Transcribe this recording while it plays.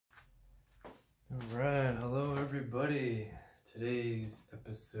Alright, hello everybody. Today's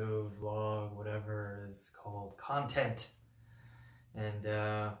episode, vlog, whatever, is called content. And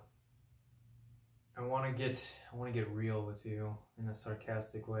I want to get real with you in a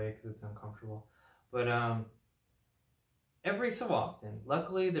sarcastic way because it's uncomfortable. But every so often,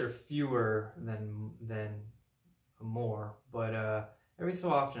 luckily they're fewer than more, but every so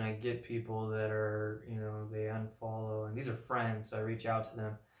often I get people that are, they unfollow, and these are friends, so I reach out to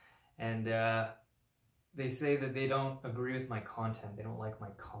them. And they say that they don't agree with my content. They don't like my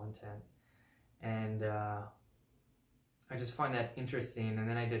content. And I just find that interesting. And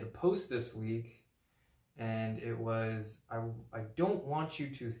then I did a post this week, and it was, I don't want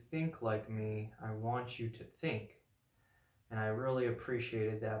you to think like me. I want you to think. And I really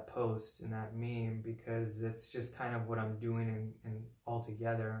appreciated that post and that meme because it's just kind of what I'm doing in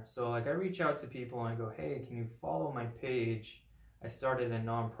altogether. So like I reach out to people and I go, hey, can you follow my page? I started a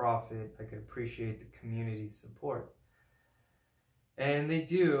nonprofit. I could appreciate the community support. And they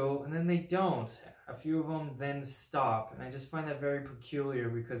do, and then they don't. A few of them then stop. And I just find that very peculiar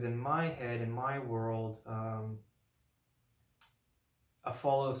because in my head, in my world, a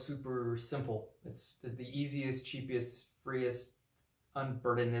follow is super simple. It's the easiest, cheapest, freest,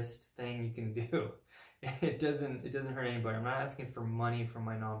 unburdenest thing you can do. It doesn't hurt anybody. I'm not asking for money from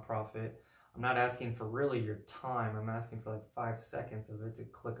my nonprofit. I'm not asking for really your time. I'm asking for like 5 seconds of it to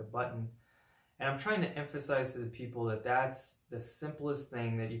click a button. And I'm trying to emphasize to the people that that's the simplest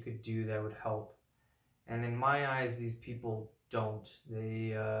thing that you could do that would help. And in my eyes, these people don't.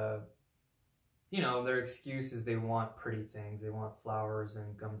 They, their excuse is they want pretty things. They want flowers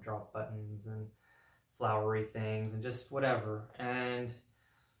and gumdrop buttons and flowery things and just whatever. And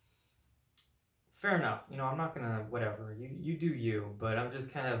fair enough. I'm not gonna, whatever, you do you, but I'm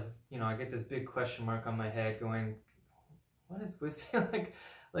just kind of, I get this big question mark on my head going, what is with me?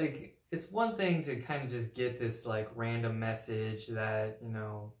 like it's one thing to kind of just get this like random message that,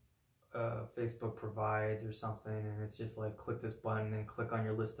 Facebook provides or something, and it's just like click this button and click on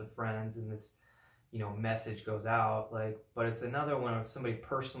your list of friends and this, message goes out. But it's another one if somebody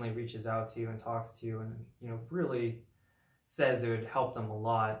personally reaches out to you and talks to you and, really says it would help them a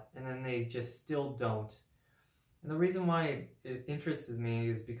lot, and then they just still don't. And the reason why it interests me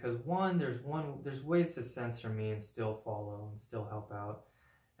is because there's ways to censor me and still follow and still help out.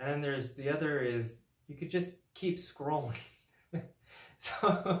 And then there's the other is you could just keep scrolling.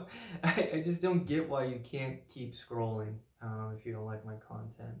 So I just don't get why you can't keep scrolling if you don't like my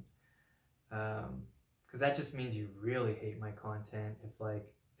content. Because that just means you really hate my content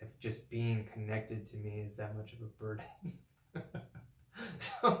if just being connected to me is that much of a burden.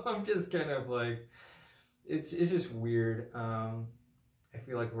 So I'm just kind of like, it's just weird. I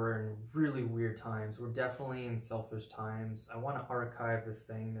feel like we're in really weird times. We're definitely in selfish times. I want to archive this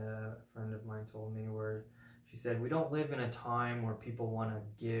thing that a friend of mine told me where she said, we don't live in a time where people want to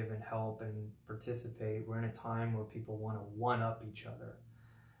give and help and participate. We're in a time where people want to one-up each other.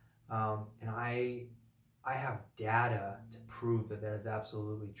 And I have data to prove that is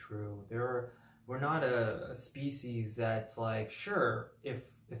absolutely true. We're not a species that's like, sure, if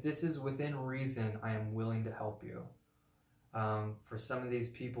this is within reason, I am willing to help you. For some of these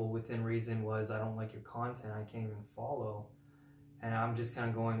people, within reason was, I don't like your content, I can't even follow. And I'm just kind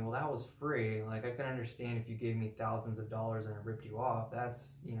of going, well, that was free. Like, I can understand if you gave me thousands of dollars and I ripped you off.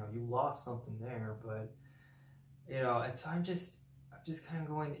 That's, you lost something there. But, and so I'm just kind of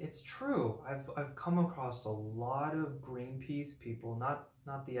going, it's true. I've come across a lot of Greenpeace people, not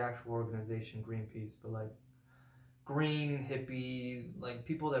the actual organization Greenpeace, but like green hippie, like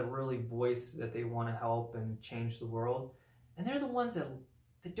people that really voice that they want to help and change the world. And they're the ones that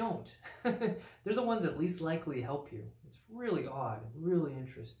don't. They're the ones that least likely help you. It's really odd, really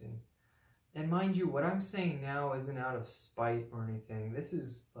interesting. And mind you, what I'm saying now isn't out of spite or anything. This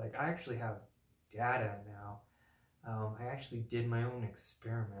is like, I actually have data now. I actually did my own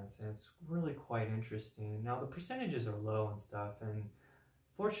experiments, and it's really quite interesting. Now, the percentages are low and stuff, and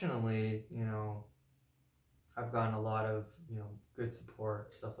fortunately, I've gotten a lot of, good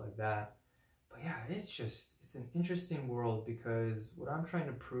support, stuff like that. But yeah, it's an interesting world because what I'm trying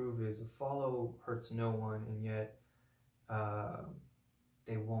to prove is a follow hurts no one, and yet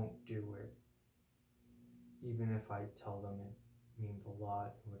they won't do it. Even if I tell them it means a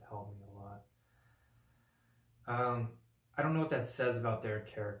lot, it would help me a lot. I don't know what that says about their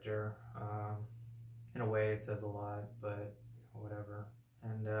character. In a way, it says a lot, but whatever.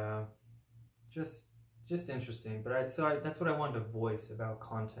 And just interesting. But that's what I wanted to voice about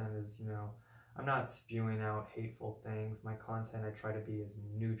content is, I'm not spewing out hateful things. My content, I try to be as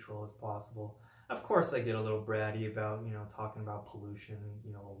neutral as possible. Of course, I get a little bratty about, talking about pollution,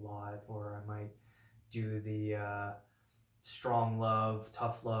 a lot, or I might do the strong love,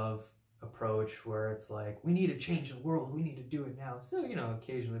 tough love approach where it's like, we need to change the world, we need to do it now. So,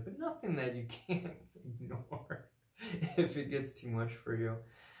 occasionally, but nothing that you can't ignore if it gets too much for you.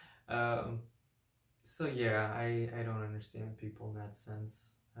 So yeah, I don't understand people in that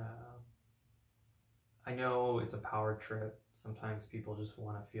sense. I know it's a power trip. Sometimes people just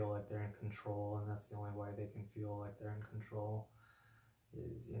want to feel like they're in control, and that's the only way they can feel like they're in control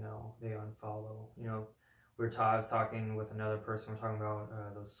is, they unfollow. I was talking with another person, we're talking about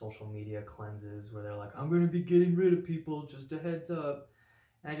those social media cleanses where they're like, I'm going to be getting rid of people, just a heads up.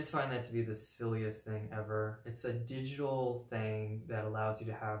 And I just find that to be the silliest thing ever. It's a digital thing that allows you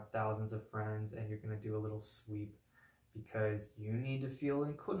to have thousands of friends, and you're going to do a little sweep because you need to feel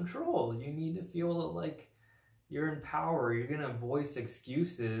in control. You need to feel like you're in power. You're going to voice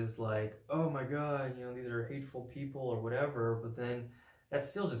excuses like, oh my God, these are hateful people or whatever. But then that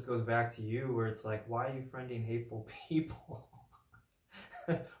still just goes back to you where it's like, why are you friending hateful people?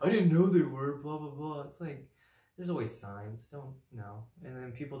 I didn't know they were, blah, blah, blah. It's like, there's always signs, don't know. And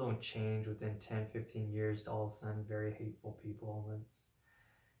then people don't change within 10, 15 years to all of a sudden very hateful people. It's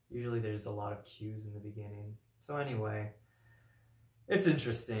usually there's a lot of cues in the beginning. So anyway, it's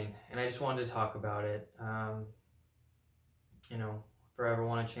interesting, and I just wanted to talk about it. Forever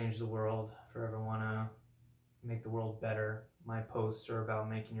want to change the world, forever want to make the world better. My posts are about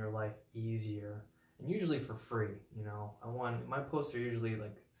making your life easier, and usually for free. My posts are usually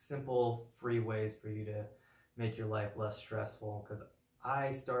like simple, free ways for you to make your life less stressful, because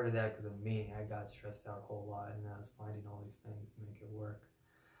I started that because of me. I got stressed out a whole lot, and I was finding all these things to make it work.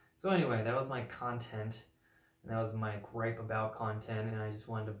 So anyway, that was my content, and that was my gripe about content, and I just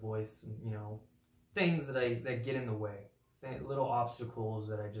wanted to voice, things that get in the way, little obstacles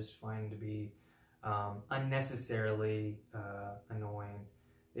that I just find to be unnecessarily annoying.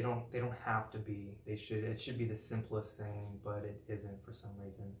 They don't have to be. It should be the simplest thing, but it isn't for some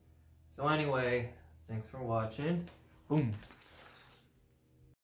reason. So anyway, thanks for watching. Boom.